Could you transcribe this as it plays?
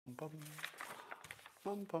bum.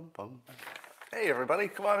 Bum, bum, bum. Hey, everybody,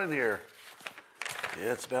 come on in here.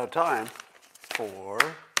 It's about time for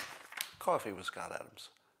Coffee with Scott Adams.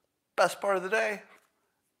 Best part of the day,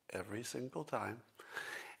 every single time.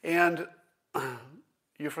 And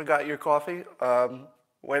you forgot your coffee?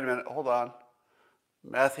 Wait a minute, hold on.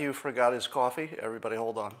 Matthew forgot his coffee. Everybody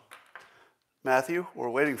hold on. Matthew,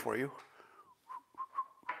 we're waiting for you.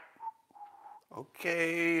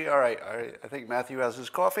 Okay, all right. I think Matthew has his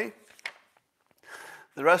coffee.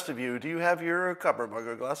 The rest of you, do you have your cup or mug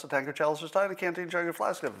or glass, a tankard, chalice or stein, a canteen, jug or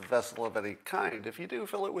flask, a vessel of any kind? If you do,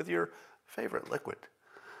 fill it with your favorite liquid.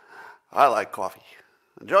 I like coffee.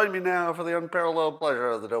 Join me now for the unparalleled pleasure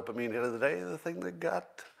of the dopamine hit of the day, the thing that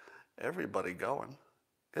got everybody going.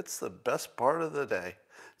 It's the best part of the day.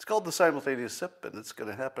 It's called the simultaneous sip, and it's going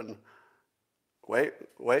to happen. Wait,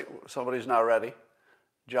 somebody's not ready.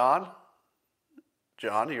 John,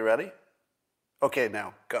 are you ready? Okay,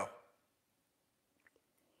 now, go.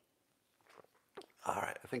 All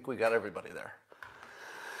right, I think we got everybody there.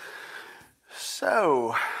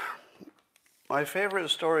 So, my favorite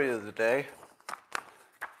story of the day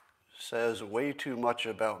says way too much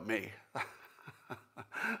about me.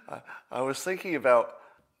 I was thinking about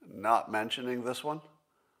not mentioning this one,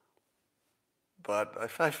 but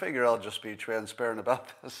I figure I'll just be transparent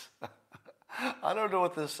about this. I don't know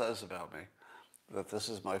what this says about me, that this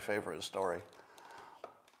is my favorite story.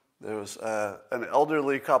 There was an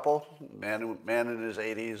elderly couple, man in his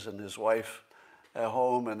 80s and his wife at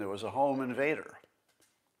home, and there was a home invader.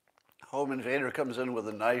 Home invader comes in with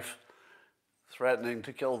a knife, threatening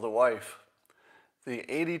to kill the wife. The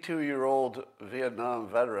 82-year-old Vietnam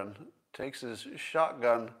veteran takes his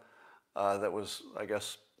shotgun that was, I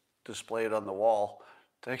guess, displayed on the wall,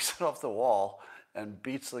 takes it off the wall, and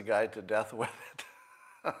beats the guy to death with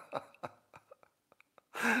it.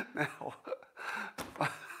 Now,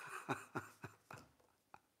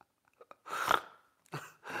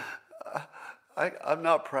 I'm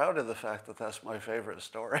not proud of the fact that that's my favorite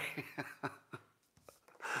story.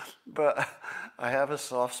 But I have a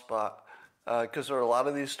soft spot because there are a lot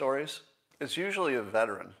of these stories. It's usually a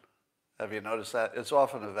veteran. Have you noticed that? It's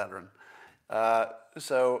often a veteran.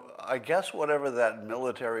 So I guess whatever that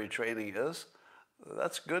military training is,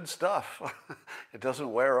 that's good stuff. It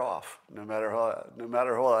doesn't wear off, no matter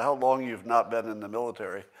how long you've not been in the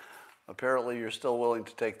military. Apparently, you're still willing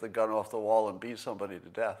to take the gun off the wall and beat somebody to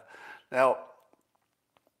death. Now,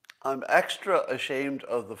 I'm extra ashamed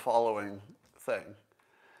of the following thing,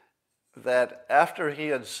 that after he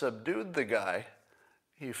had subdued the guy,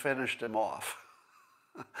 he finished him off.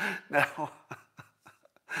 Now,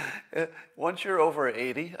 once you're over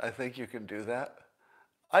 80, I think you can do that.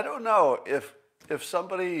 I don't know if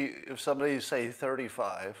somebody, say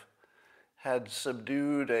 35, had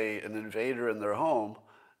subdued an invader in their home,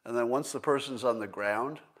 and then once the person's on the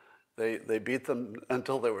ground, they beat them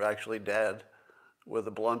until they were actually dead with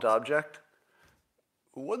a blunt object.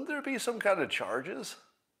 Wouldn't there be some kind of charges?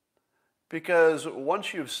 Because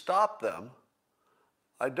once you've stopped them,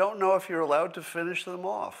 I don't know if you're allowed to finish them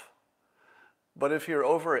off. But if you're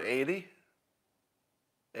over 80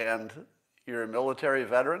 and you're a military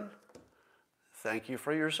veteran, thank you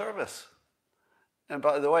for your service. And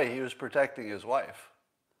by the way, he was protecting his wife.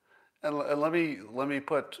 And let me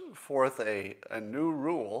put forth a new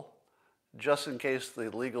rule, just in case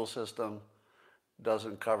the legal system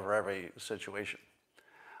doesn't cover every situation.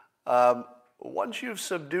 Once you've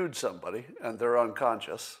subdued somebody and they're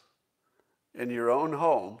unconscious in your own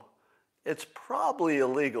home, it's probably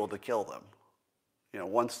illegal to kill them,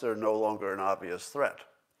 once they're no longer an obvious threat.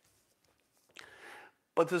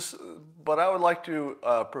 But I would like to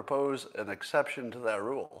propose an exception to that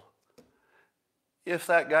rule. If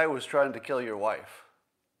that guy was trying to kill your wife,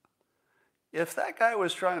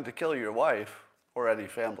 or any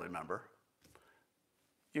family member,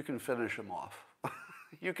 you can finish him off.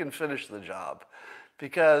 You can finish the job.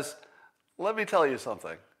 Because let me tell you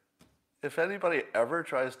something. If anybody ever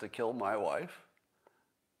tries to kill my wife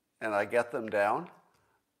and I get them down,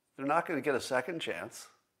 they're not going to get a second chance.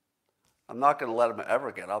 I'm not going to let them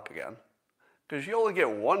ever get up again. Because you only get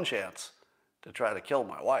one chance to try to kill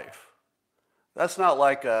my wife. That's not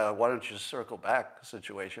like a why don't you circle back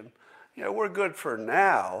situation. We're good for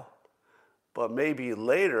now, but maybe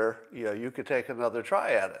later, you could take another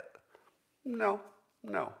try at it. No.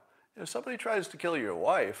 If somebody tries to kill your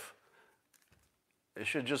wife, it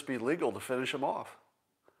should just be legal to finish them off.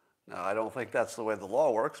 Now, I don't think that's the way the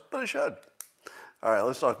law works, but it should. All right,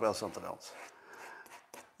 let's talk about something else.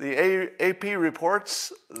 The AP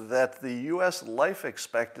reports that the U.S. life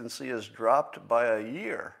expectancy has dropped by a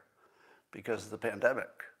year because of the pandemic.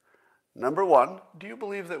 Number one, do you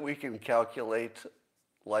believe that we can calculate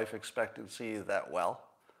life expectancy that well?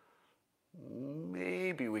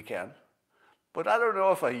 Maybe we can. But I don't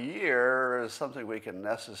know if a year is something we can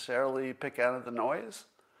necessarily pick out of the noise.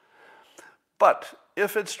 But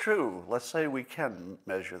if it's true, let's say we can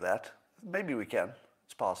measure that. Maybe we can.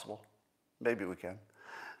 It's possible. Maybe we can.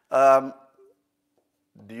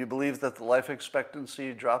 Do you believe that the life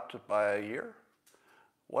expectancy dropped by a year?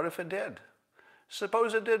 What if it did?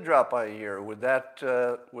 Suppose it did drop by a year. Would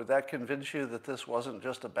that convince you that this wasn't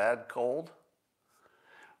just a bad cold?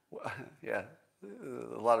 Yeah,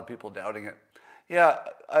 a lot of people doubting it. Yeah,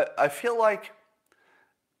 I feel as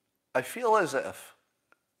if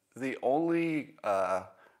the only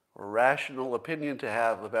rational opinion to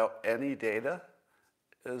have about any data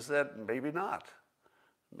is that maybe not.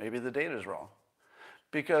 Maybe the data is wrong.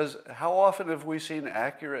 Because how often have we seen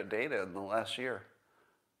accurate data in the last year?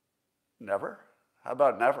 Never? How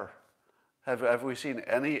about never? Have we seen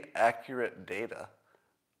any accurate data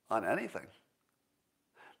on anything?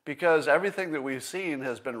 Because everything that we've seen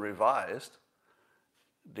has been revised.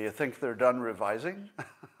 Do you think they're done revising?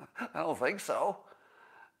 I don't think so.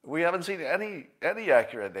 We haven't seen any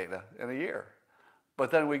accurate data in a year.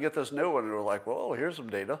 But then we get this new one and we're like, well, here's some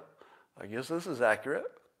data. I guess this is accurate.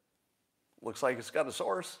 Looks like it's got a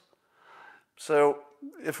source. So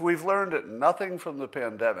if we've learned nothing from the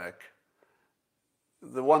pandemic,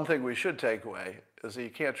 the one thing we should take away is that you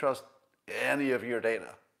can't trust any of your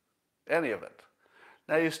data, any of it.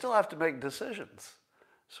 Now you still have to make decisions.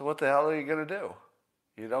 So what the hell are you going to do?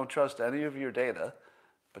 You don't trust any of your data,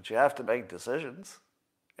 but you have to make decisions.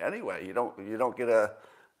 Anyway, you don't get a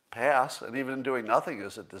pass, and even doing nothing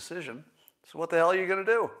is a decision. So what the hell are you going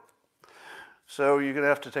to do? So you're going to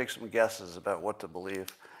have to take some guesses about what to believe.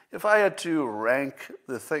 If I had to rank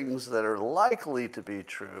the things that are likely to be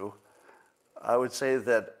true, I would say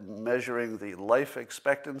that measuring the life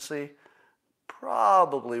expectancy,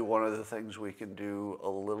 probably one of the things we can do a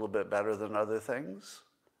little bit better than other things.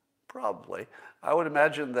 Probably. I would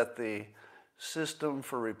imagine that the system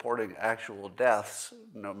for reporting actual deaths,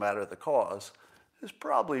 no matter the cause, is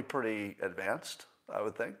probably pretty advanced, I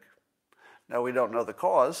would think. Now, we don't know the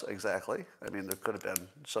cause exactly. I mean, there could have been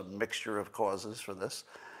some mixture of causes for this.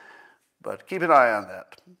 But keep an eye on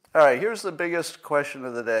that. All right, here's the biggest question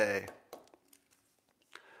of the day.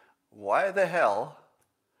 Why the hell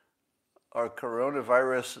are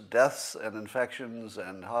coronavirus deaths and infections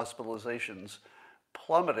and hospitalizations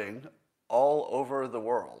plummeting all over the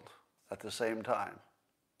world at the same time?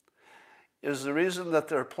 Is the reason that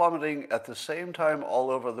they're plummeting at the same time all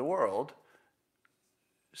over the world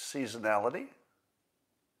seasonality?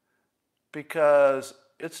 Because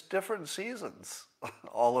it's different seasons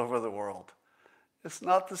all over the world. It's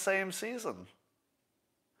not the same season.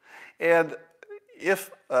 And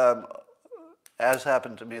if, as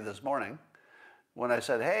happened to me this morning, when I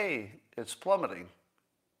said, hey, it's plummeting,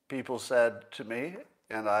 people said to me,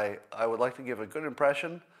 and I would like to give a good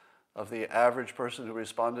impression of the average person who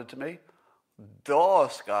responded to me, duh,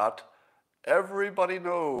 Scott, everybody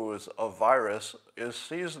knows a virus is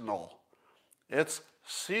seasonal. It's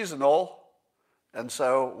seasonal, and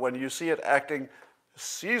so when you see it acting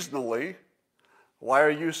seasonally, why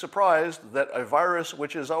are you surprised that a virus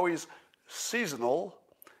which is always seasonal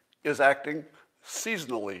is acting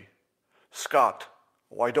seasonally? Scott,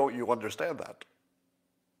 why don't you understand that?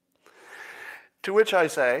 To which I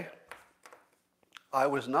say, I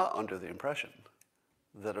was not under the impression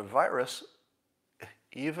that a virus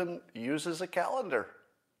even uses a calendar.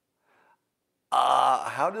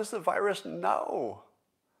 How does the virus know?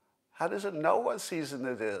 How does it know what season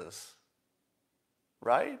it is?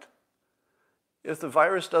 Right? If the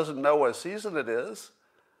virus doesn't know what season it is,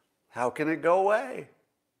 how can it go away?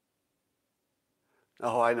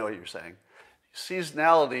 Oh, I know what you're saying.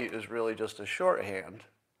 Seasonality is really just a shorthand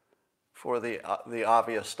for the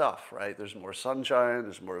obvious stuff, right? There's more sunshine,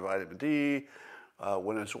 there's more vitamin D.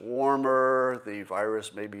 When it's warmer, the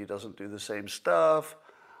virus maybe doesn't do the same stuff.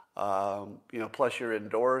 Plus you're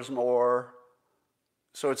indoors more.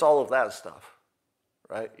 So it's all of that stuff,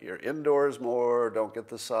 right? You're indoors more, don't get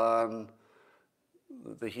the sun.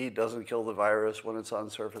 The heat doesn't kill the virus when it's on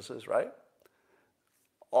surfaces, right?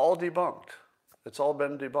 All debunked. It's all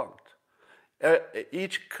been debunked.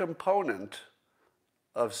 Each component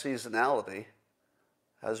of seasonality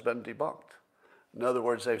has been debunked. In other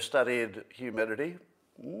words, they've studied humidity.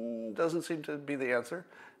 Doesn't seem to be the answer.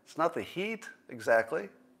 It's not the heat exactly.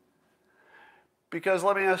 Because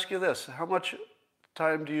let me ask you this, how much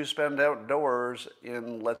time do you spend outdoors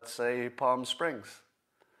in, let's say, Palm Springs?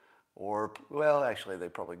 Or, well, actually, they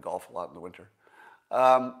probably golf a lot in the winter.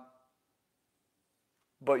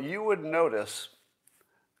 But you would notice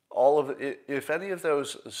all of it, if any of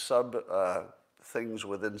those sub things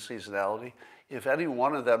within seasonality, if any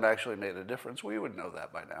one of them actually made a difference, we would know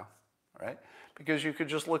that by now, right? Because you could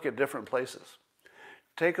just look at different places.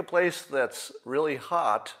 Take a place that's really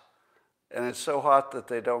hot, and it's so hot that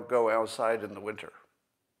they don't go outside in the winter,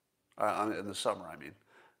 in the summer, I mean.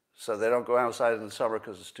 So they don't go outside in the summer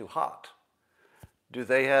because it's too hot. Do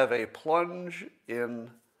they have a plunge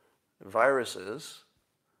in viruses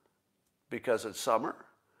because it's summer?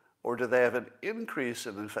 Or do they have an increase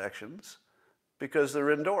in infections because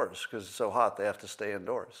they're indoors, because it's so hot they have to stay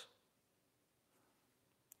indoors?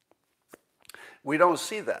 We don't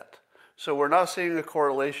see that. So we're not seeing a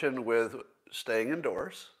correlation with staying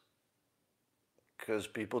indoors, because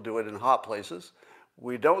people do it in hot places.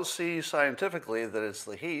 We don't see scientifically that it's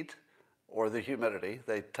the heat or the humidity.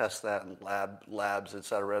 They test that in labs, et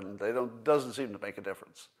cetera, and doesn't seem to make a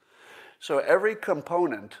difference. So every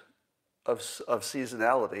component of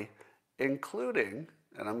seasonality, including,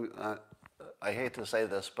 and I hate to say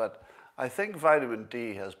this, but I think vitamin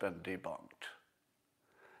D has been debunked.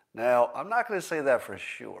 Now, I'm not going to say that for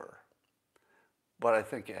sure, but I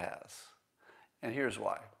think it has. And here's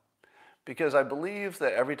why. Because I believe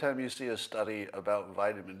that every time you see a study about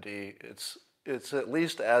vitamin D, it's at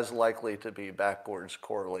least as likely to be backwards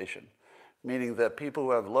correlation, meaning that people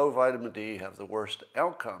who have low vitamin D have the worst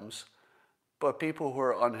outcomes, but people who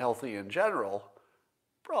are unhealthy in general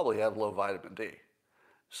probably have low vitamin D.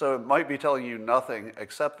 So it might be telling you nothing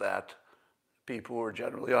except that people who are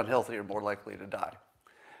generally unhealthy are more likely to die.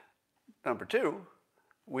 Number two,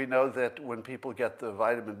 we know that when people get the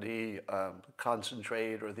vitamin D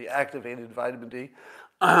concentrate or the activated vitamin D,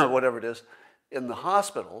 whatever it is, in the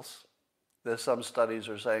hospitals, there's some studies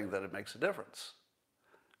are saying that it makes a difference.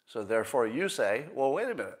 So therefore you say, well,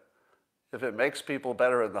 wait a minute. If it makes people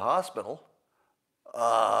better in the hospital,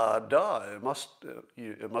 it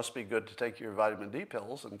must be good to take your vitamin D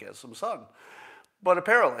pills and get some sun. But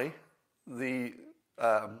apparently, the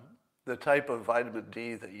type of vitamin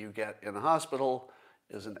D that you get in a hospital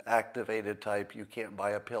is an activated type. You can't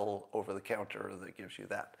buy a pill over the counter that gives you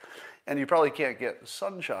that. And you probably can't get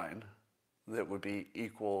sunshine that would be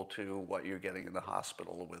equal to what you're getting in the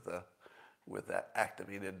hospital with that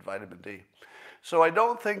activated vitamin D. So I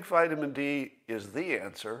don't think vitamin D is the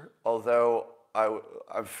answer, although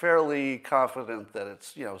I'm fairly confident that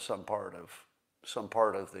it's some part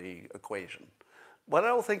of the equation. But I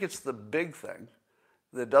don't think it's the big thing.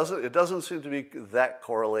 It doesn't seem to be that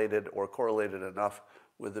correlated or correlated enough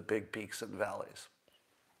with the big peaks and valleys.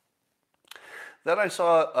 Then I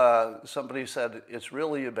saw somebody said it's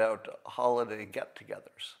really about holiday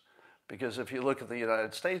get-togethers. Because if you look at the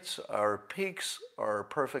United States, our peaks are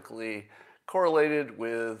perfectly correlated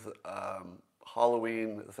with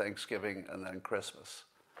Halloween, Thanksgiving, and then Christmas.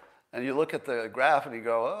 And you look at the graph and you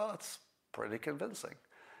go, oh, it's pretty convincing.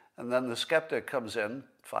 And then the skeptic comes in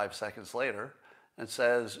 5 seconds later and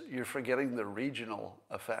says, you're forgetting the regional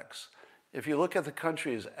effects. If you look at the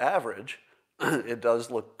country's average, it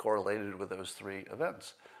does look correlated with those three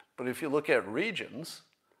events. But if you look at regions,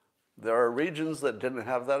 there are regions that didn't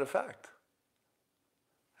have that effect.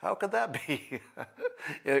 How could that be?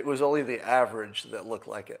 It was only the average that looked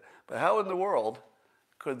like it. But how in the world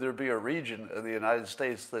could there be a region in the United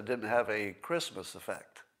States that didn't have a Christmas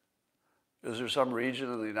effect? Is there some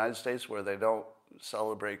region in the United States where they don't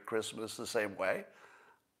celebrate Christmas the same way?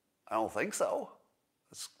 I don't think so.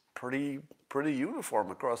 It's pretty uniform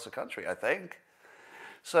across the country, I think.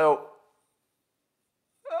 So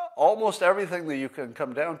almost everything that you can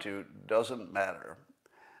come down to doesn't matter.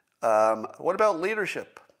 What about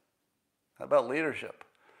leadership? How about leadership?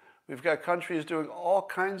 We've got countries doing all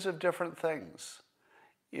kinds of different things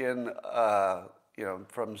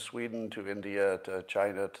from Sweden to India to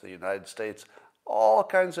China to the United States, all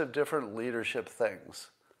kinds of different leadership things.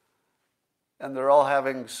 And they're all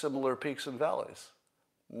having similar peaks and valleys,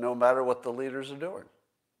 no matter what the leaders are doing.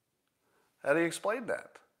 How do you explain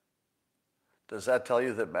that? Does that tell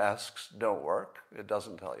you that masks don't work? It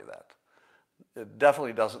doesn't tell you that. It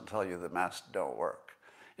definitely doesn't tell you that masks don't work.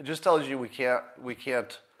 It just tells you we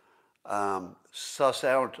can't suss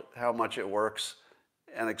out how much it works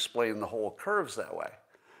and explain the whole curves that way.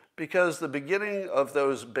 Because the beginning of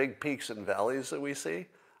those big peaks and valleys that we see,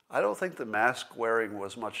 I don't think the mask wearing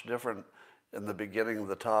was much different in the beginning of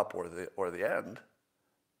the top or the end.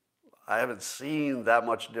 I haven't seen that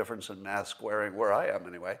much difference in mask wearing where I am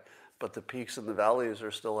anyway, but the peaks and the valleys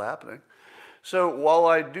are still happening. So while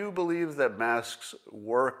I do believe that masks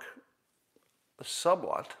work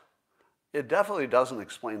somewhat, it definitely doesn't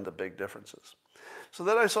explain the big differences. So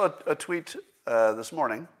then I saw a tweet this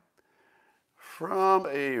morning from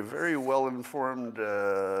a very well-informed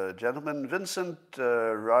gentleman, Vincent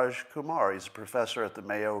Rajkumar. He's a professor at the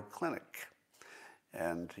Mayo Clinic,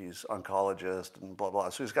 and he's oncologist and blah, blah.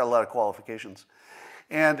 So he's got a lot of qualifications.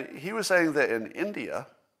 And he was saying that in India,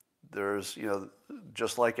 there's,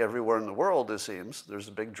 just like everywhere in the world, it seems, there's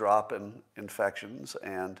a big drop in infections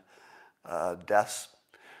and deaths.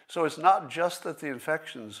 So it's not just that the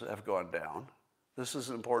infections have gone down. This is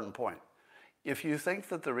an important point. If you think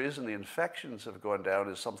that the reason the infections have gone down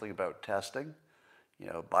is something about testing,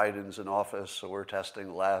 Biden's in office, so we're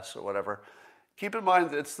testing less or whatever, keep in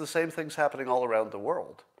mind that it's the same things happening all around the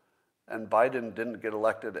world. And Biden didn't get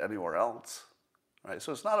elected anywhere else, right?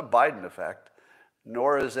 So it's not a Biden effect,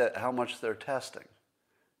 nor is it how much they're testing,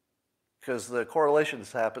 because the correlation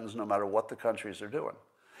happens no matter what the countries are doing.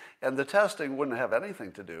 And the testing wouldn't have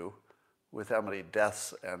anything to do with how many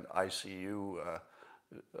deaths and ICU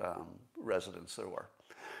residents there were.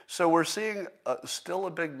 So we're seeing still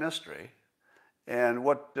a big mystery. And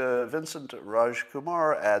what Vincent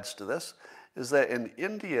Rajkumar adds to this is that in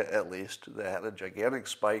India, at least, they had a gigantic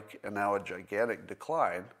spike and now a gigantic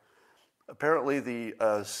decline. Apparently the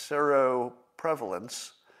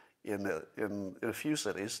seroprevalence in a few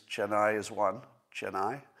cities, Chennai is one,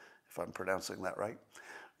 Chennai, if I'm pronouncing that right,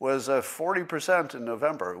 was 40% in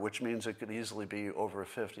November, which means it could easily be over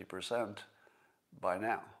 50% by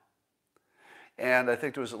now. And I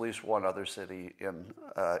think there was at least one other city in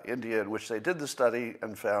India in which they did the study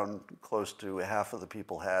and found close to half of the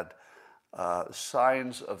people had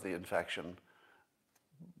signs of the infection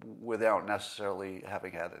without necessarily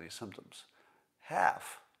having had any symptoms.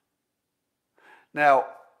 Half. Now,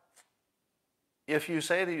 if you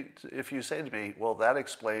say to me, well, that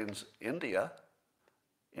explains India.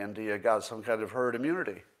 India got some kind of herd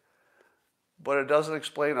immunity. But it doesn't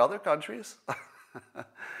explain other countries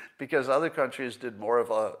because other countries did more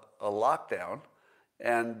of a lockdown,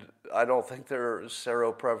 and I don't think their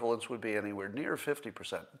seroprevalence would be anywhere near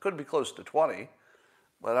 50%. It could be close to 20,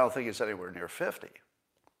 but I don't think it's anywhere near 50.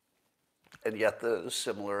 And yet the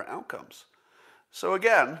similar outcomes. So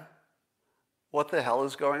again, what the hell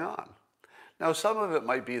is going on? Now, some of it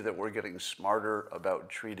might be that we're getting smarter about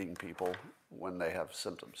treating people when they have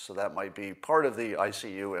symptoms. So that might be part of the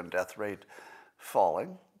ICU and death rate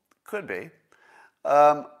falling. Could be.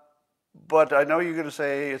 But I know you're going to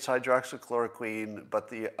say it's hydroxychloroquine, but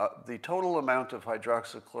the total amount of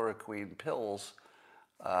hydroxychloroquine pills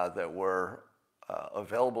that were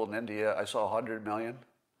available in India, I saw 100 million.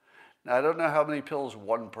 Now, I don't know how many pills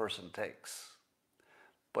one person takes,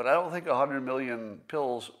 but I don't think 100 million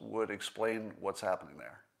pills would explain what's happening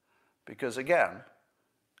there. Because again,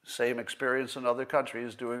 same experience in other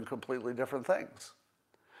countries doing completely different things.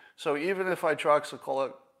 So even if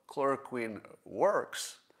hydroxychloroquine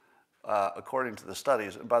works, according to the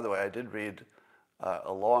studies, and by the way, I did read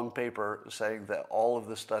a long paper saying that all of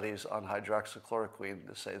the studies on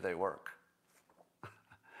hydroxychloroquine say they work.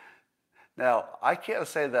 Now, I can't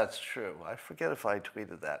say that's true. I forget if I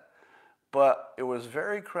tweeted that. But it was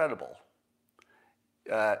very credible.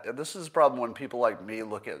 And this is the problem when people like me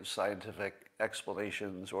look at scientific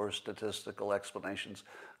explanations or statistical explanations.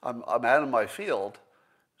 I'm out of my field,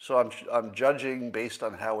 so I'm judging based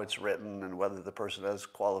on how it's written and whether the person has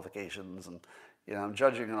qualifications, and I'm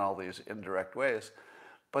judging in all these indirect ways.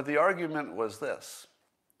 But the argument was this,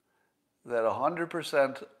 that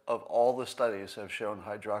 100% of all the studies have shown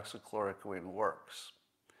hydroxychloroquine works.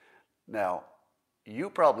 Now, you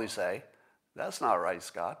probably say, that's not right,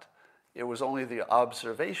 Scott. It was only the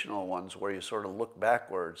observational ones where you sort of look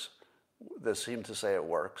backwards that seem to say it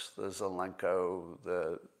works. The Zelenko,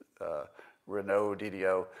 the Renault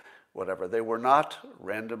DDO, whatever. They were not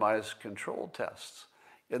randomized controlled tests.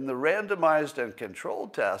 In the randomized and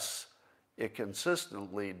controlled tests, it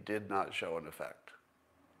consistently did not show an effect.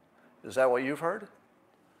 Is that what you've heard?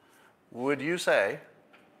 Would you say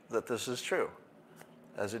that this is true?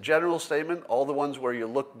 As a general statement, all the ones where you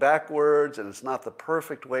look backwards and it's not the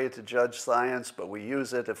perfect way to judge science, but we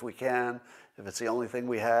use it if we can, if it's the only thing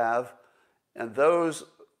we have, and those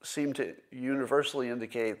seem to universally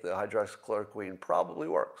indicate that hydroxychloroquine probably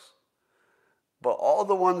works. But all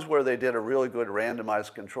the ones where they did a really good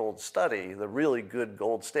randomized controlled study, the really good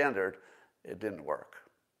gold standard, it didn't work.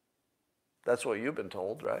 That's what you've been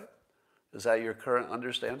told, right? Is that your current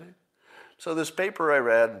understanding? So this paper I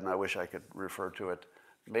read, and I wish I could refer to it,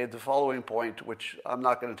 made the following point, which I'm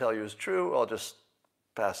not going to tell you is true, I'll just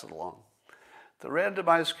pass it along. The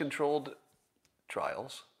randomized controlled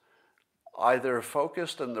trials either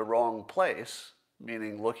focused in the wrong place,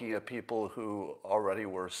 meaning looking at people who already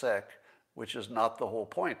were sick, which is not the whole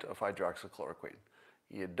point of hydroxychloroquine.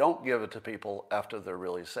 You don't give it to people after they're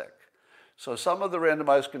really sick. So some of the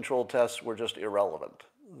randomized controlled tests were just irrelevant.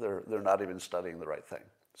 They're not even studying the right thing.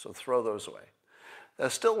 So throw those away.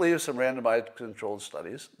 That still leaves some randomized controlled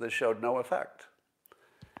studies that showed no effect.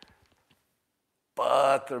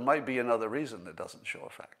 But there might be another reason that doesn't show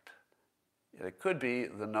effect. It could be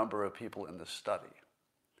the number of people in the study.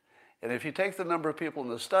 And if you take the number of people in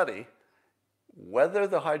the study, whether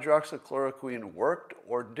the hydroxychloroquine worked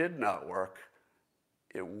or did not work,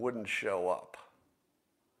 it wouldn't show up.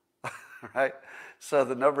 Right? So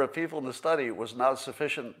the number of people in the study was not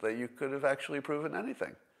sufficient that you could have actually proven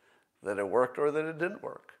anything, that it worked or that it didn't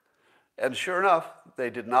work. And sure enough,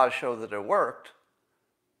 they did not show that it worked,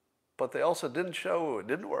 but they also didn't show it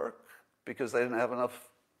didn't work because they didn't have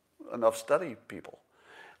enough study people.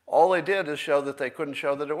 All they did is show that they couldn't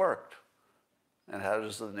show that it worked. And how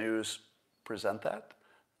does the news present that?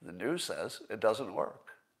 The news says it doesn't work.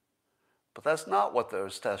 But that's not what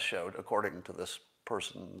those tests showed, according to this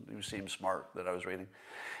person who seemed smart that I was reading.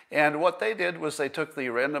 And what they did was they took the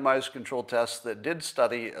randomized controlled tests that did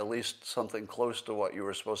study at least something close to what you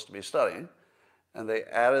were supposed to be studying, and they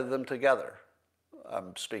added them together.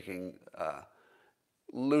 I'm speaking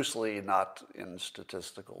loosely, not in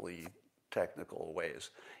statistically technical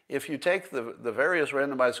ways. If you take the various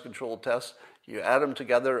randomized controlled tests, you add them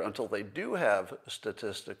together until they do have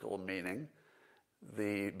statistical meaning,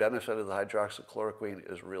 the benefit of the hydroxychloroquine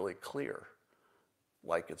is really clear,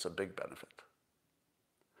 like it's a big benefit.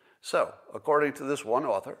 So, according to this one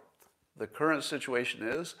author, the current situation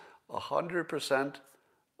is 100%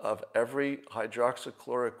 of every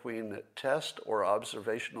hydroxychloroquine test or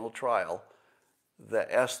observational trial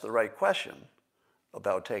that asks the right question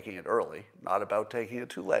about taking it early, not about taking it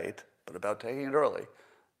too late, but about taking it early,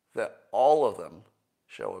 that all of them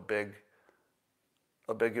show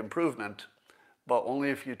a big improvement, but only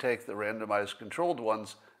if you take the randomized controlled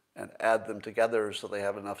ones and add them together so they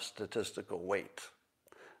have enough statistical weight.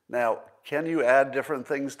 Now, can you add different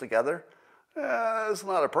things together? It's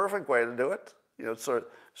not a perfect way to do it. You know, it's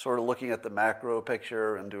sort of looking at the macro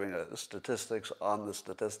picture and doing a statistics on the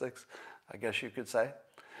statistics, I guess you could say.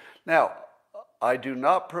 Now, I do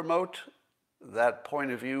not promote that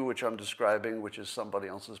point of view which I'm describing, which is somebody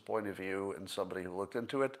else's point of view and somebody who looked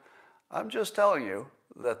into it. I'm just telling you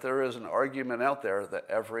that there is an argument out there that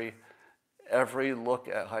every look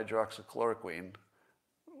at hydroxychloroquine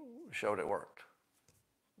showed it worked.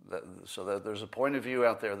 So that there's a point of view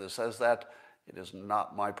out there that says that. It is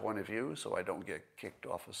not my point of view, so I don't get kicked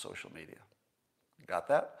off of social media. Got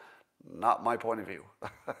that? Not my point of view.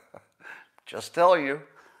 Just telling you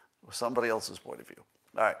somebody else's point of view.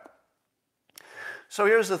 All right. So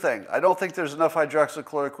here's the thing. I don't think there's enough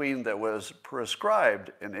hydroxychloroquine that was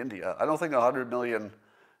prescribed in India. I don't think 100 million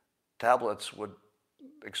tablets would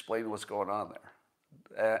explain what's going on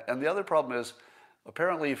there. And the other problem is,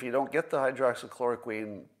 apparently if you don't get the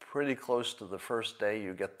hydroxychloroquine pretty close to the first day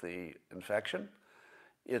you get the infection,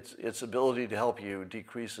 its ability to help you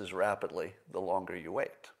decreases rapidly the longer you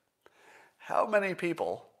wait. How many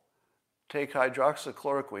people take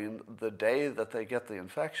hydroxychloroquine the day that they get the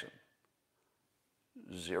infection?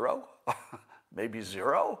 0? Maybe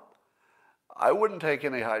 0? I wouldn't take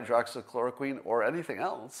any hydroxychloroquine or anything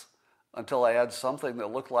else until I had something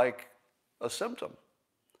that looked like a symptom.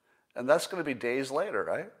 And that's going to be days later,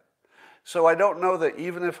 right? So I don't know that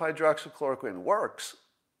even if hydroxychloroquine works,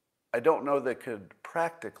 I don't know that it could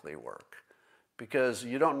practically work because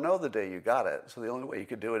you don't know the day you got it. So the only way you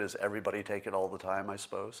could do it is everybody take it all the time, I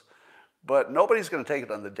suppose. But nobody's going to take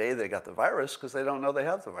it on the day they got the virus because they don't know they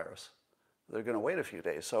have the virus. They're going to wait a few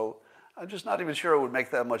days. So I'm just not even sure it would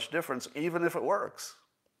make that much difference, even if it works,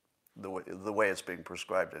 the way it's being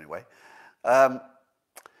prescribed anyway.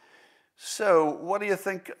 So what do you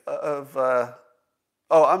think of,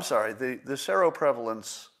 oh, I'm sorry, the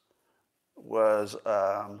seroprevalence was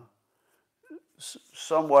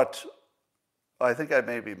somewhat, I think I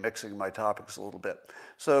may be mixing my topics a little bit.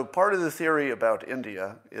 So part of the theory about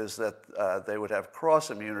India is that they would have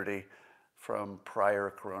cross-immunity from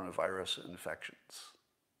prior coronavirus infections.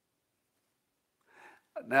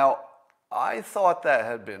 Now, I thought that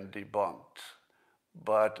had been debunked,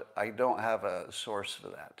 but I don't have a source for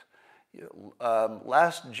that.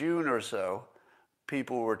 Last June or so,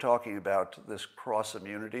 people were talking about this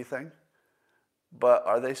cross-immunity thing, but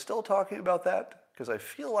are they still talking about that? Because I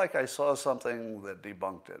feel like I saw something that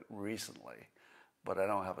debunked it recently, but I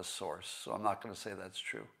don't have a source, so I'm not going to say that's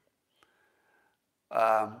true.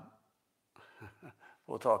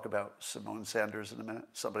 We'll talk about Simone Sanders in a minute.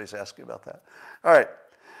 Somebody's asking about that. All right.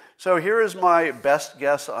 So here is my best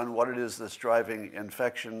guess on what it is that's driving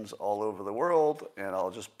infections all over the world, and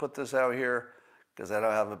I'll just put this out here because I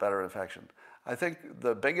don't have a better infection. I think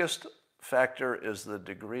the biggest factor is the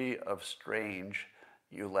degree of strange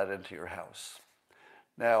you let into your house.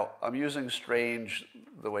 Now, I'm using strange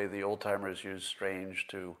the way the old timers used strange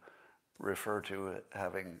to refer to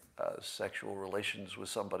having sexual relations with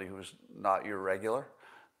somebody who's not your regular.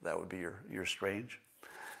 That would be your strange.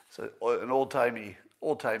 So an old-timey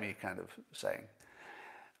kind of saying.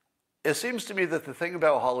 It seems to me that the thing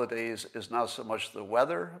about holidays is not so much the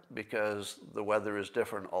weather, because the weather is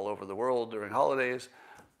different all over the world during holidays,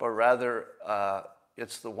 but rather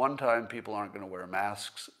it's the one time people aren't going to wear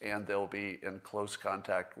masks and they'll be in close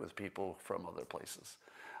contact with people from other places.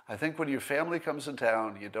 I think when your family comes in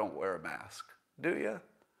town, you don't wear a mask, do you?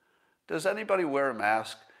 Does anybody wear a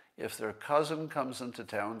mask if their cousin comes into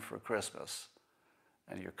town for Christmas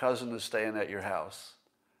and your cousin is staying at your house?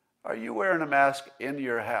 Are you wearing a mask in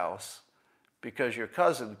your house because your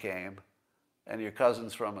cousin came and your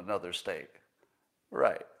cousin's from another state?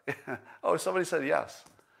 Right. Oh, somebody said yes.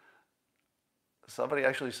 Somebody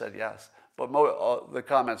actually said yes. But the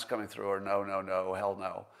comments coming through are no, no, no, hell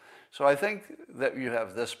no. So I think that you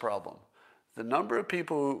have this problem. The number of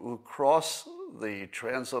people who cross the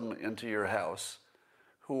transom into your house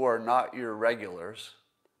who are not your regulars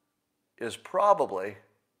is probably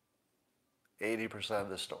 80% of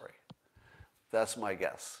the story. That's my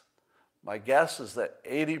guess. My guess is that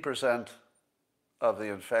 80% of the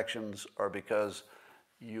infections are because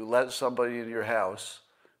you let somebody in your house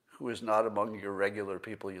who is not among your regular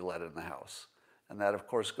people you let in the house. And that, of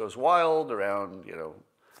course, goes wild around,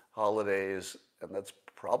 holidays, and that's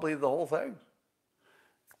probably the whole thing.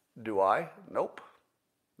 Do I? Nope.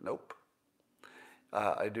 Nope.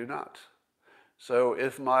 I do not. So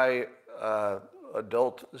if my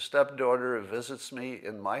adult stepdaughter visits me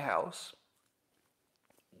in my house,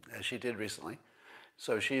 as she did recently,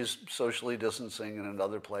 so she's socially distancing in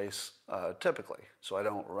another place typically, so I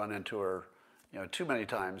don't run into her too many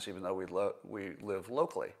times, even though we live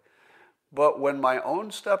locally. But when my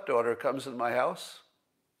own stepdaughter comes in my house,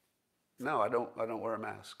 no, I don't wear a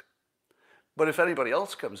mask. But if anybody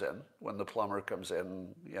else comes in, when the plumber comes in,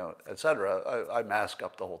 et cetera, I mask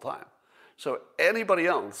up the whole time. So anybody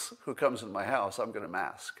else who comes in my house, I'm going to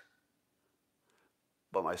mask.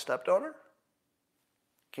 But my stepdaughter?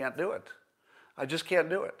 Can't do it. I just can't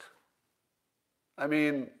do it. I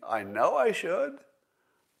mean, I know I should,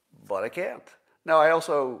 but I can't. Now, I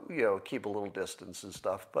also, keep a little distance and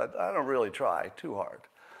stuff, but I don't really try too hard,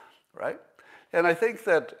 right? And I think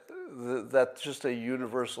that that's just a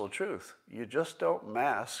universal truth. You just don't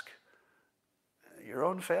mask your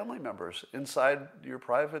own family members inside your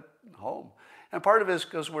private home. And part of it is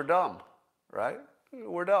because we're dumb, right?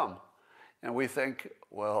 We're dumb. And we think,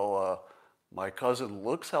 well, my cousin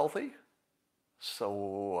looks healthy,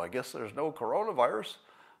 so I guess there's no coronavirus.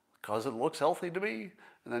 Cousin looks healthy to me.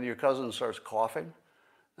 And then your cousin starts coughing.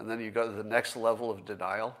 And then you go to the next level of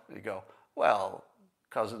denial. You go, well,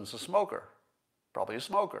 cousin's a smoker. Probably a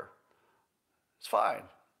smoker. It's fine.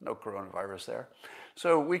 No coronavirus there.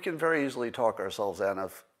 So we can very easily talk ourselves out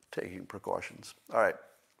of taking precautions. All right.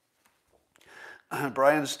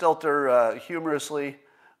 Brian Stelter humorously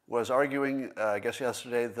was arguing, I guess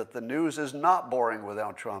yesterday, that the news is not boring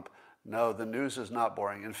without Trump. No, the news is not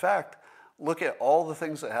boring. In fact, look at all the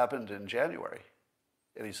things that happened in January.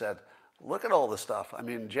 And he said, look at all the stuff. I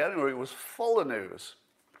mean, January was full of news,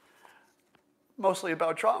 mostly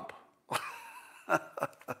about Trump.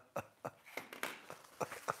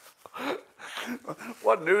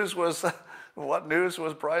 What news was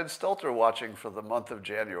Brian Stelter watching for the month of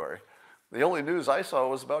January? The only news I saw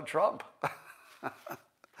was about Trump.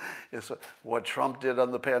 It's what Trump did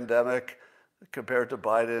on the pandemic compared to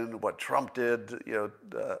Biden, what Trump did,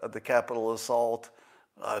 the Capitol assault,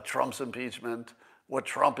 Trump's impeachment, what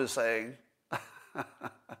Trump is saying.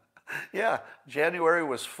 Yeah, January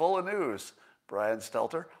was full of news, Brian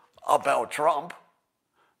Stelter, about Trump.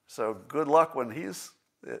 So good luck when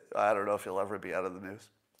I don't know if he'll ever be out of the news.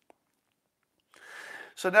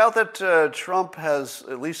 So now that Trump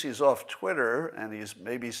at least he's off Twitter, and he's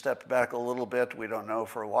maybe stepped back a little bit, we don't know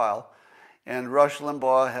for a while, and Rush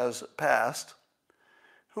Limbaugh has passed,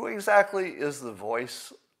 who exactly is the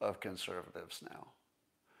voice of conservatives now?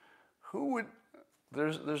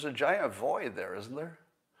 There's a giant void there, isn't there?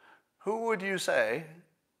 Who would you say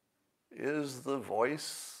is the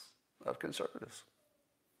voice of conservatives?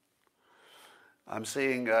 I'm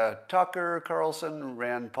seeing Tucker Carlson,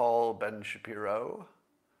 Rand Paul, Ben Shapiro,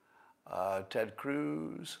 Ted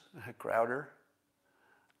Cruz, Crowder,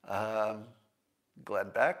 Glenn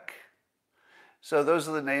Beck. So those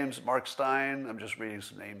are the names, Mark Stein. I'm just reading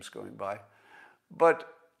some names going by. But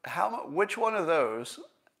which one of those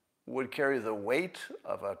would carry the weight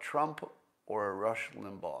of a Trump or a Rush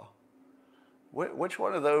Limbaugh? Which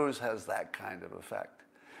one of those has that kind of effect?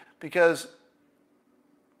 Because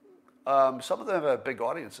some of them have big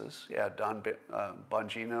audiences. Yeah, Dan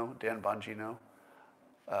Bongino,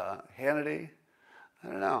 Hannity. I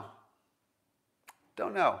don't know.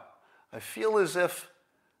 Don't know. I feel as if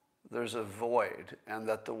there's a void, and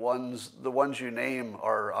that the ones you name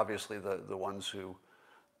are obviously the ones who,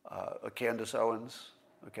 Candace Owens,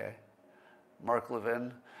 okay, Mark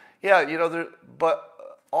Levin. Yeah, but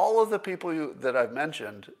all of the people that I've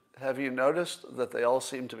mentioned, have you noticed that they all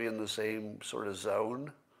seem to be in the same sort of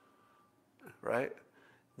zone, right?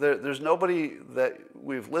 There's nobody that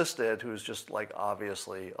we've listed who's just like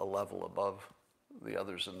obviously a level above the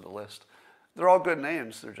others in the list. They're all good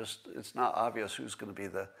names. It's not obvious who's going to be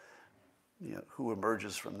who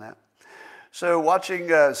emerges from that. So watching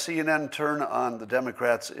CNN turn on the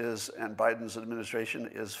Democrats and Biden's administration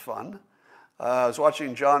is fun. I was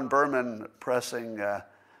watching John Berman pressing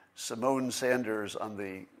Simone Sanders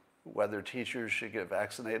on whether teachers should get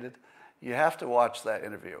vaccinated. You have to watch that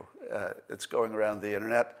interview. It's going around the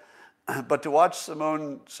internet. But to watch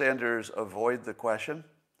Simone Sanders avoid the question,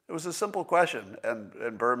 it was a simple question,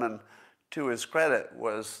 and Berman, to his credit,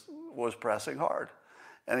 was pressing hard.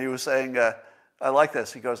 And he was saying, I like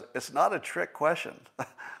this. He goes, it's not a trick question.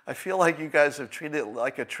 I feel like you guys have treated it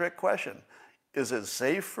like a trick question. Is it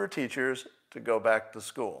safe for teachers to go back to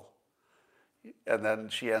school? And then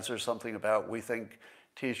she answers something about, we think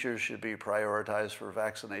teachers should be prioritized for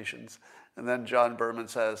vaccinations. And then John Berman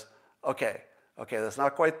says, okay, that's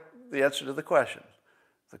not quite the answer to the question.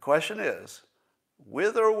 The question is,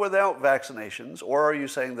 with or without vaccinations, or are you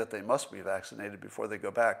saying that they must be vaccinated before they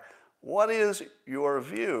go back? What is your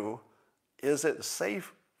view? Is it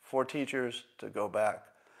safe for teachers to go back?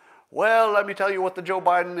 Well, let me tell you what the Joe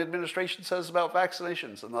Biden administration says about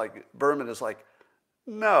vaccinations. And Berman is like,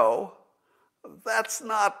 no, that's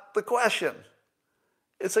not the question.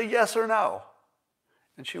 It's a yes or no.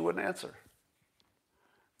 And she wouldn't answer.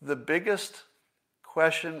 The biggest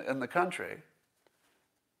question in the country,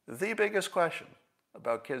 the biggest question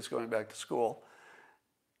about kids going back to school,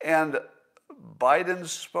 and Biden's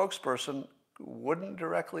spokesperson wouldn't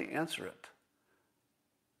directly answer it.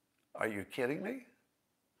 Are you kidding me?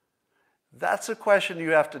 That's a question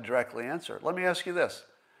you have to directly answer. Let me ask you this.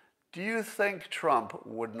 Do you think Trump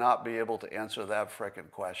would not be able to answer that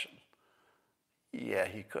frickin' question? Yeah,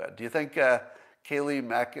 he could. Do you think Kayleigh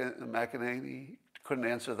McEnany couldn't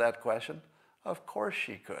answer that question? Of course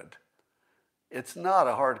she could. It's not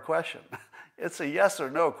a hard question. It's a yes or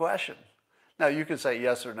no question. Now, you could say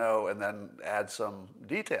yes or no and then add some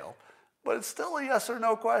detail, but it's still a yes or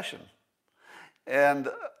no question. And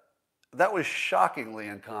that was shockingly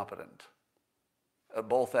incompetent,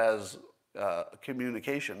 both as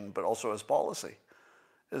communication, but also as policy.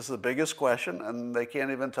 It's the biggest question, and they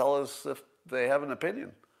can't even tell us if they have an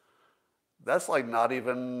opinion. That's like not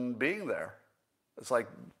even being there. It's like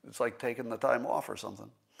taking the time off or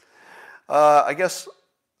something. I guess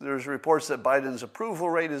there's reports that Biden's approval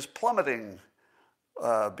rate is plummeting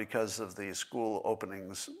because of the school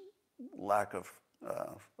openings lack of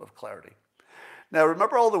clarity. Now,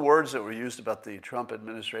 remember all the words that were used about the Trump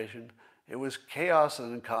administration? It was chaos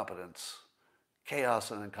and incompetence.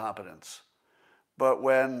 Chaos and incompetence. But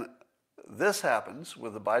when this happens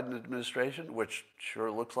with the Biden administration, which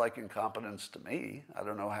sure looks like incompetence to me, I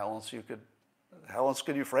don't know how else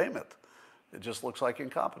could you frame it? It just looks like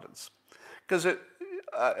incompetence. Because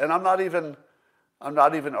and I'm not even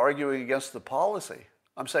arguing against the policy.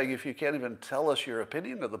 I'm saying if you can't even tell us your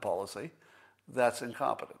opinion of the policy, that's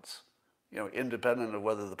incompetence, independent of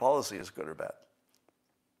whether the policy is good or bad.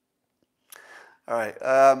 All right.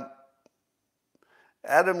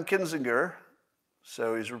 Adam Kinzinger,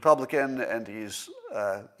 so he's Republican, and he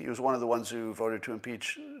was one of the ones who voted to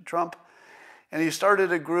impeach Trump. And he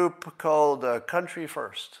started a group called Country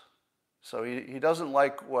First. So he doesn't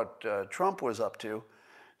like what Trump was up to.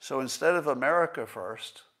 So instead of America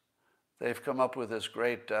First, they've come up with this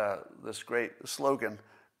great slogan,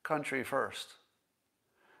 Country First.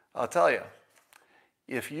 I'll tell you,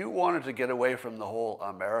 if you wanted to get away from the whole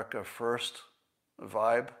America First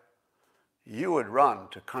vibe, you would run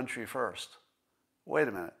to Country First. Wait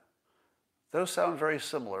a minute. Those sound very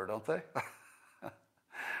similar, don't they?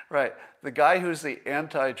 Right. The guy who's the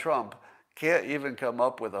anti-Trump can't even come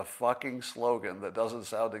up with a fucking slogan that doesn't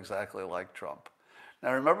sound exactly like Trump.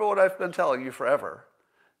 Now, remember what I've been telling you forever,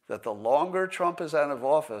 that the longer Trump is out of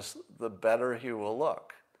office, the better he will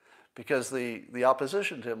look. Because the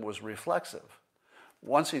opposition to him was reflexive.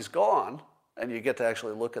 Once he's gone, and you get to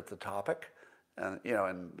actually look at the topic,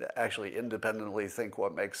 and actually independently think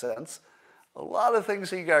what makes sense, a lot of things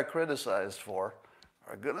he got criticized for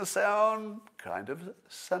are going to sound kind of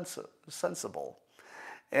sensible.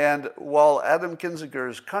 And while Adam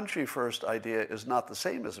Kinzinger's country first idea is not the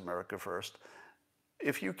same as America first,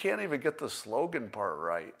 if you can't even get the slogan part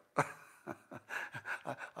right,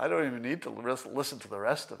 I don't even need to listen to the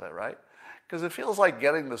rest of it, right? Because it feels like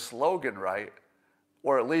getting the slogan right,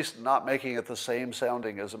 or at least not making it the same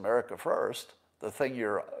sounding as America first, the thing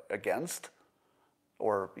you're against,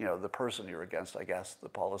 or the person you're against, I guess, the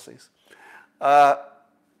policies. I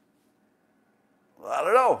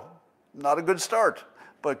don't know, not a good start.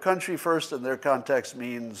 But country first in their context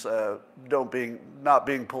means not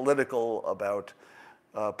being political about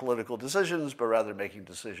political decisions, but rather making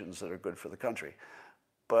decisions that are good for the country.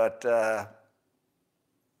 But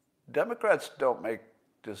Democrats don't make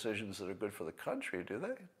decisions that are good for the country, do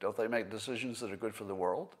they? Don't they make decisions that are good for the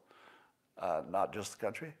world, not just the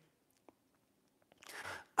country?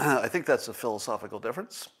 I think that's a philosophical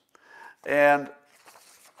difference. And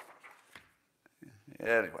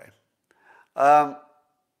anyway,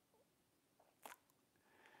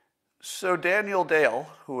 so Daniel Dale,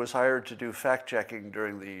 who was hired to do fact-checking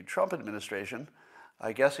during the Trump administration,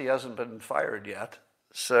 I guess he hasn't been fired yet.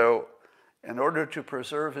 So in order to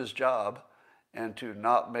preserve his job and to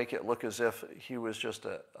not make it look as if he was just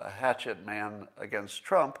a hatchet man against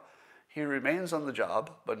Trump, he remains on the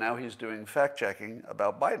job, but now he's doing fact-checking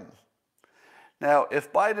about Biden. Now,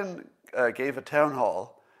 if Biden gave a town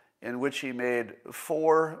hall in which he made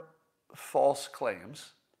 4 false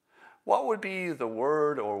claims, what would be the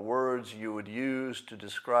word or words you would use to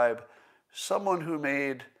describe someone who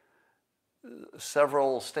made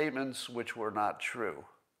several statements which were not true?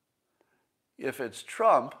 If it's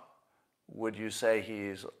Trump, would you say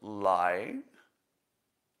he's lying?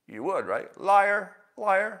 You would, right? Liar,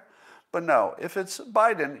 liar. But no, if it's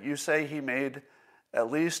Biden, you say he made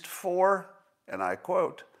at least 4, and I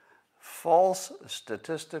quote, false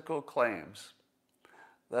statistical claims.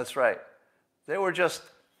 That's right. They were just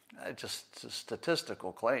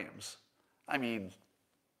statistical claims. I mean,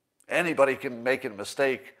 anybody can make a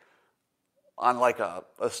mistake on like a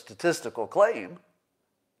statistical claim.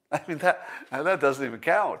 I mean, that doesn't even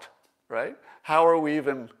count, right? Why are we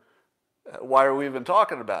even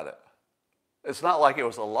talking about it? It's not like it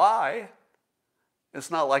was a lie.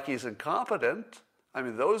 It's not like he's incompetent. I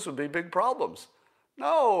mean, those would be big problems.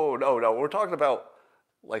 No. We're talking about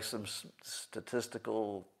like some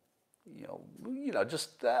statistical, we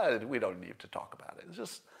don't need to talk about it. It's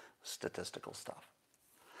just statistical stuff.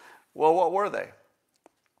 Well, what were they?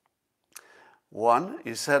 One,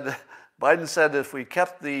 Biden said if we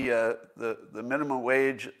kept the minimum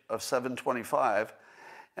wage of $7.25,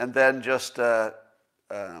 and then just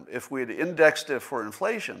if we had indexed it for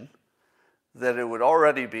inflation, that it would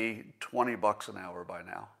already be $20 an hour by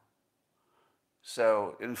now.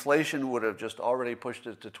 So inflation would have just already pushed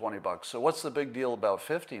it to $20. So what's the big deal about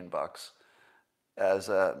 $15 as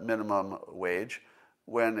a minimum wage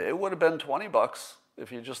when it would have been $20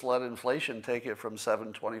 if you just let inflation take it from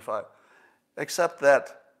 $7.25? Except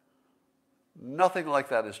that nothing like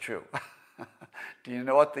that is true. Do you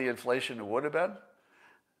know what the inflation would have been?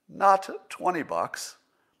 Not $20.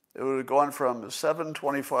 It would have gone from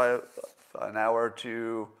 $7.25 an hour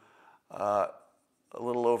to a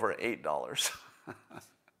little over $8.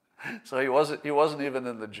 So he wasn't even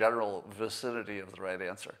in the general vicinity of the right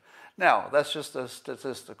answer. Now, that's just a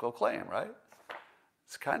statistical claim, right?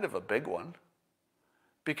 It's kind of a big one.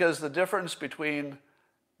 Because the difference between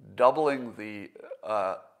doubling the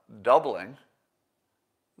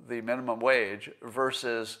minimum wage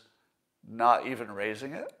versus not even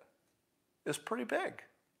raising it is pretty big.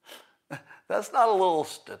 That's not a little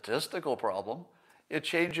statistical problem. It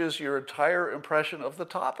changes your entire impression of the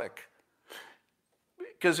topic.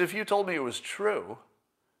 Because if you told me it was true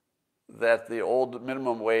that the old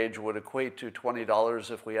minimum wage would equate to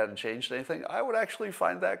 $20 if we hadn't changed anything, I would actually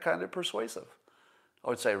find that kind of persuasive. I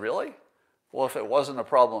would say, really? Well, if it wasn't a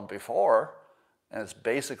problem before, and it's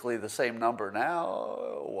basically the same number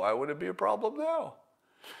now, why would it be a problem now?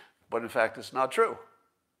 But in fact, it's not true.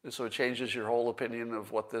 So it changes your whole opinion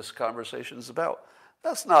of what this conversation is about.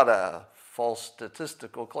 That's not a false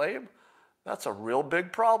statistical claim. That's a real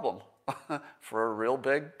big problem for a real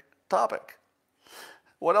big topic.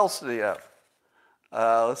 What else did he have?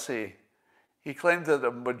 Let's see. He claimed that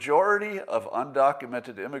a majority of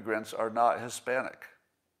undocumented immigrants are not Hispanic.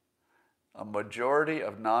 A majority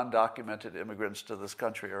of non-documented immigrants to this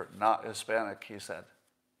country are not Hispanic, he said.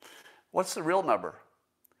 What's the real number?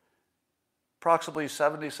 Approximately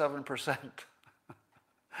 77%.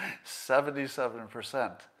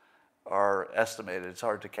 77% are estimated, it's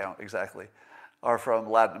hard to count exactly, are from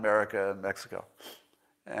Latin America and Mexico.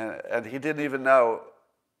 And he didn't even know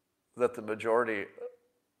that the majority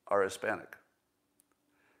are Hispanic.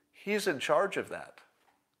 He's in charge of that.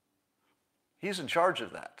 He's in charge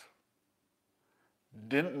of that.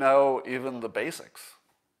 Didn't know even the basics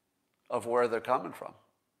of where they're coming from.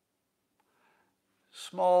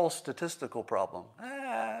 Small statistical problem.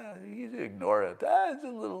 You ignore it. It's a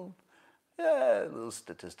little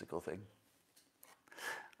statistical thing.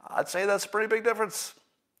 I'd say that's a pretty big difference.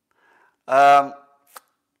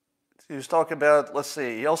 He was talking about, let's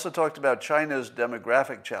see, he also talked about China's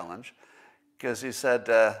demographic challenge, because he said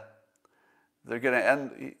they're going to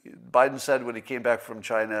end, Biden said when he came back from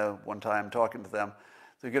China one time talking to them,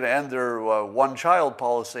 they're going to end their one-child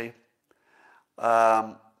policy,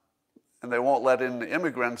 and they won't let in the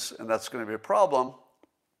immigrants, and that's going to be a problem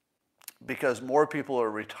because more people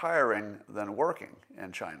are retiring than working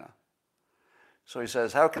in China. So he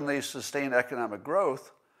says, how can they sustain economic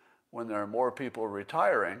growth when there are more people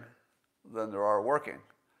retiring than there are working?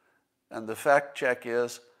 And the fact check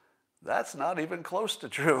is, that's not even close to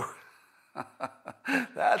true.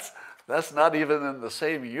 That's not even in the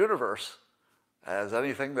same universe as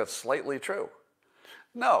anything that's slightly true.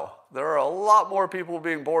 No, there are a lot more people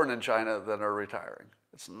being born in China than are retiring.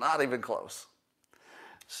 It's not even close.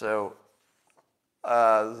 So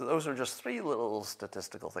those are just 3 little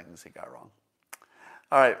statistical things he got wrong.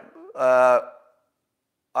 All right.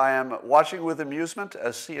 I am watching with amusement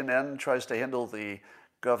as CNN tries to handle the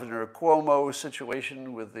Governor Cuomo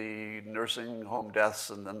situation with the nursing home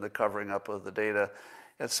deaths and then the covering up of the data,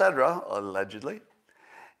 etc., allegedly.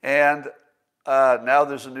 And now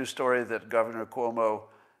there's a new story that Governor Cuomo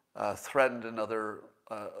threatened another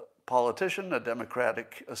politician, a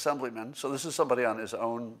Democratic assemblyman. So this is somebody in his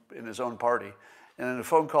own party. And in a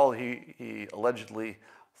phone call, he allegedly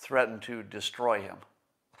threatened to destroy him.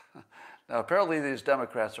 Now, apparently these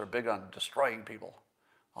Democrats are big on destroying people.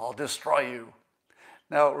 I'll destroy you.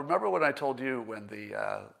 Now, remember when I told you when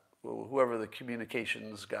whoever the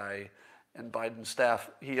communications guy in Biden's staff,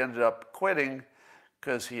 he ended up quitting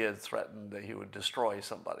because he had threatened that he would destroy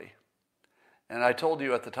somebody. And I told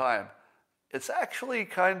you at the time, it's actually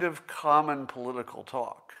kind of common political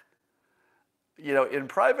talk. You know, in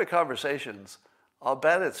private conversations, I'll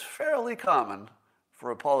bet it's fairly common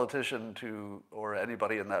for a politician or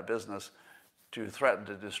anybody in that business to threaten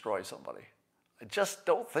to destroy somebody. I just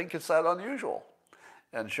don't think it's that unusual.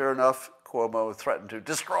 And sure enough, Cuomo threatened to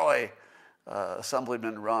destroy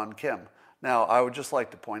Assemblyman Ron Kim. Now, I would just like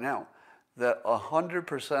to point out that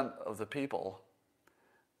 100% of the people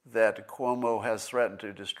that Cuomo has threatened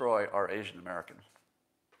to destroy are Asian American.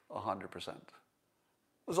 100%.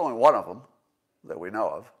 There's only one of them that we know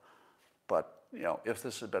of. But, you know, if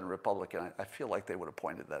this had been Republican, I feel like they would have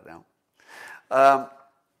pointed that out.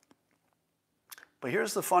 But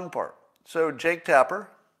here's the fun part. So Jake Tapper,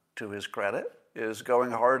 to his credit, is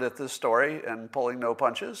going hard at this story and pulling no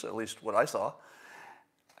punches, at least what I saw.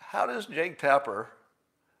 How does Jake Tapper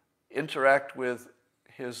interact with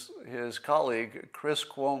his colleague, Chris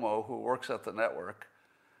Cuomo, who works at the network,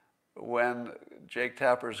 when Jake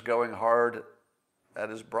Tapper's going hard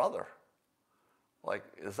at his brother? Like,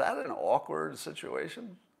 is that an awkward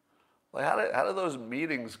situation? Like, how do those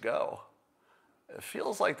meetings go? It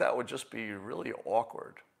feels like that would just be really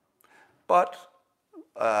awkward. But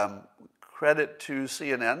credit to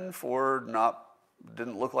CNN for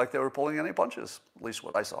didn't look like they were pulling any punches, at least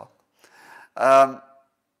what I saw.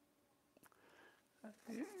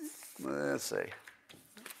 Let's see.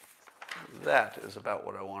 That is about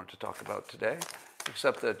what I wanted to talk about today,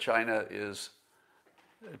 except that China is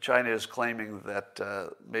claiming that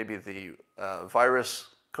maybe the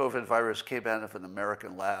COVID virus came out of an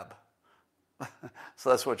American lab.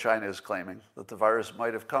 So that's what China is claiming, that the virus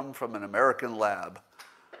might have come from an American lab.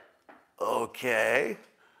 Okay.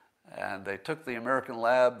 And they took the American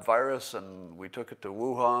lab virus and we took it to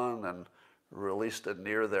Wuhan and released it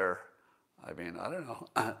near there. I mean, I don't know.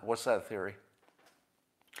 What's that theory?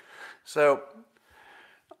 So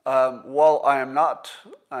while I'm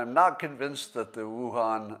not convinced that the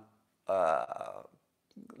Wuhan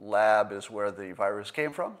lab is where the virus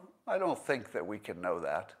came from, I don't think that we can know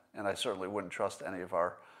that. And I certainly wouldn't trust any of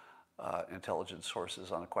our intelligence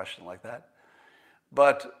sources on a question like that.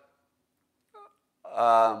 But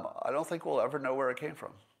I don't think we'll ever know where it came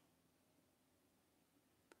from.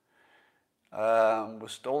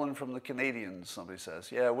 Was stolen from the Canadians, somebody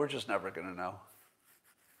says. Yeah, we're just never going to know.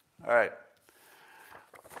 All right.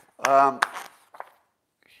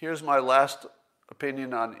 Here's my last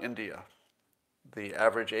opinion on India. The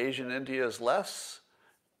average age in India is less.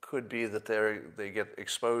 Could be that they get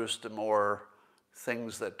exposed to more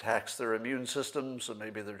things that tax their immune system, so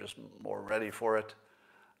maybe they're just more ready for it.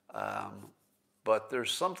 But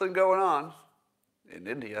there's something going on in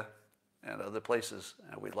India and other places,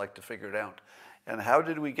 and we'd like to figure it out. And how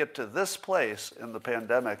did we get to this place in the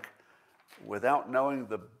pandemic without knowing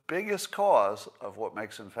the biggest cause of what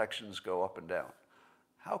makes infections go up and down?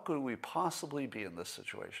 How could we possibly be in this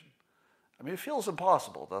situation? I mean, it feels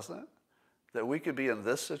impossible, doesn't it? That we could be in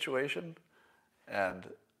this situation and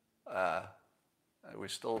we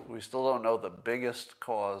still don't know the biggest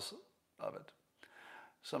cause of it.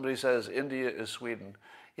 Somebody says India is Sweden.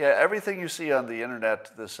 Yeah, everything you see on the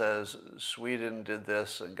internet that says Sweden did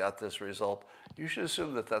this and got this result, you should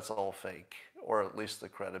assume that that's all fake, or at least the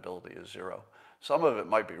credibility is zero. Some of it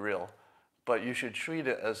might be real, but you should treat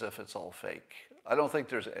it as if it's all fake. I don't think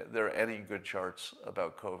there are any good charts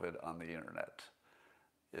about COVID on the internet,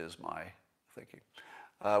 is my thinking.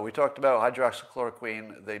 We talked about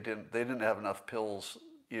hydroxychloroquine. They didn't have enough pills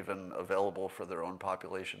even available for their own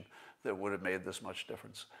population that would have made this much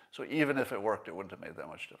difference. So even if it worked, it wouldn't have made that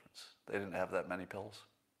much difference. They didn't have that many pills.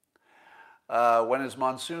 When is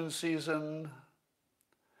monsoon season?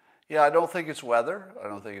 Yeah, I don't think it's weather. I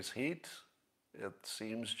don't think it's heat. It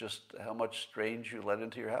seems just how much strange you let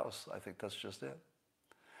into your house. I think that's just it.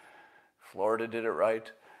 Florida did it right.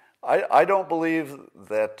 I don't believe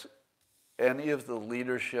that any of the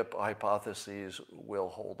leadership hypotheses will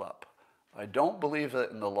hold up. I don't believe that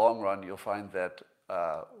in the long run you'll find that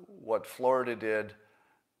what Florida did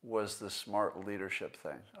was the smart leadership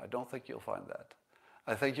thing. I don't think you'll find that.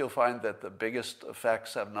 I think you'll find that the biggest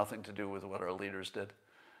effects have nothing to do with what our leaders did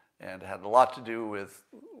and had a lot to do with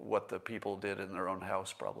what the people did in their own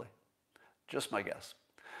house, probably. Just my guess.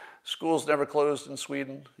 Schools never closed in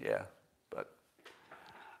Sweden? Yeah, but...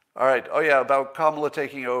 All right, oh yeah, about Kamala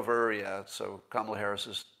taking over, yeah, so Kamala Harris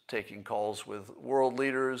is taking calls with world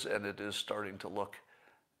leaders, and it is starting to look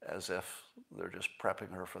as if they're just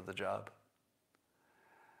prepping her for the job.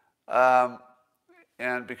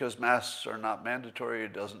 And because masks are not mandatory,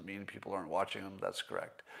 it doesn't mean people aren't watching them. That's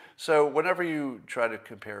correct. So whenever you try to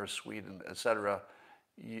compare Sweden, etc.,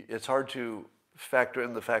 it's hard to factor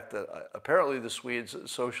in the fact that apparently the Swedes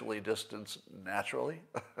socially distance naturally.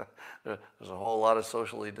 There's a whole lot of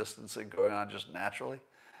socially distancing going on just naturally.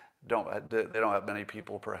 They don't have many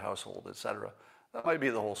people per household, etc. That might be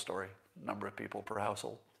the whole story, number of people per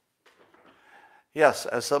household. Yes,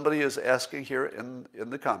 as somebody is asking here in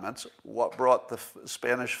the comments, what brought the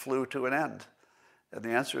Spanish flu to an end? And the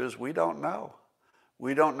answer is we don't know.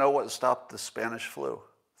 We don't know what stopped the Spanish flu.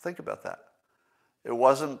 Think about that. It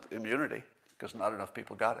wasn't immunity, because not enough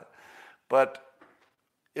people got it. But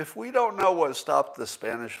if we don't know what stopped the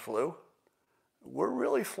Spanish flu, we're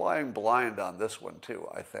really flying blind on this one too,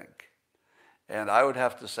 I think. And I would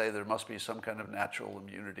have to say there must be some kind of natural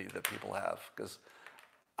immunity that people have, because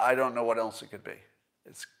I don't know what else it could be.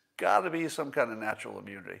 It's got to be some kind of natural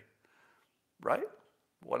immunity, right?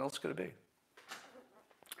 What else could it be?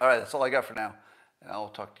 All right, that's all I got for now, and I'll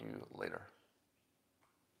talk to you later.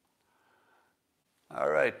 All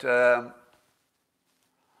right, go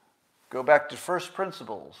back to first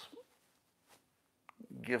principles.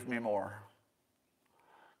 Give me more.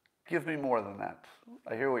 Give me more than that.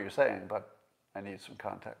 I hear what you're saying, but I need some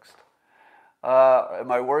context.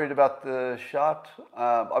 Am I worried about the shot?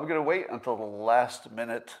 I'm going to wait until the last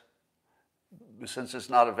minute. Since it's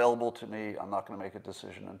not available to me, I'm not going to make a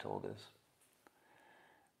decision until it is.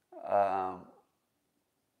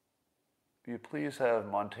 You please have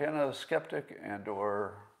Montana skeptic and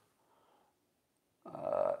or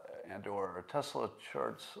Tesla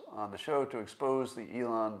charts on the show to expose the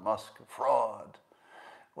Elon Musk fraud.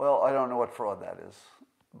 Well, I don't know what fraud that is,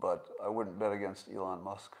 but I wouldn't bet against Elon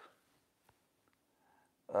Musk.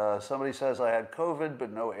 Somebody says I had COVID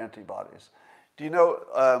but no antibodies. Do you know,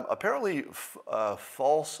 apparently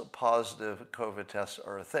false positive COVID tests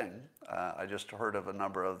are a thing. I just heard of a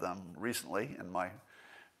number of them recently in my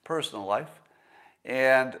personal life.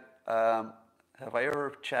 And have I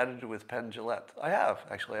ever chatted with Penn Jillette? I have,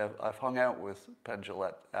 actually. I've hung out with Penn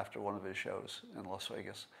Jillette after one of his shows in Las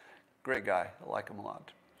Vegas. Great guy. I like him a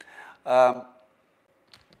lot. I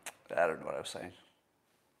don't know what I was saying.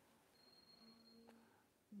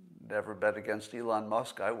 Never bet against Elon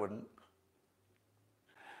Musk. I wouldn't.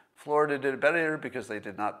 Florida did better because they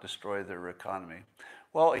did not destroy their economy.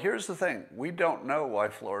 Well, here's the thing. We don't know why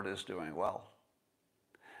Florida is doing well.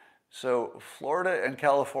 So Florida and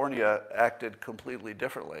California acted completely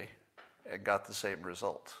differently and got the same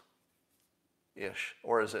result-ish.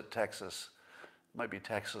 Or is it Texas? It might be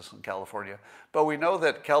Texas and California. But we know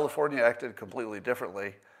that California acted completely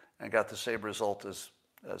differently and got the same result as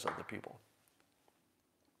other people.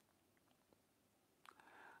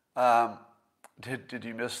 Did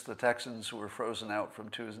you miss the Texans who were frozen out from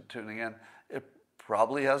tuning in?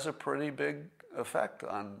 probably has a pretty big effect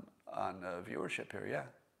on viewership here,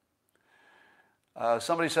 yeah.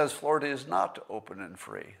 Somebody says Florida is not open and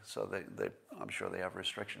free, so I'm sure they have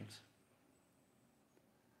restrictions.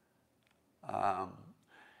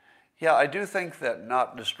 Yeah, I do think that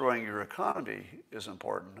not destroying your economy is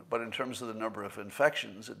important, but in terms of the number of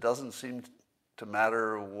infections, it doesn't seem to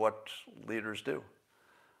matter what leaders do.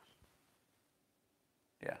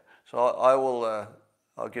 Yeah, so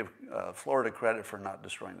I'll give Florida credit for not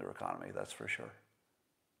destroying their economy, that's for sure.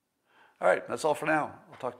 All right, that's all for now. We'll talk to you.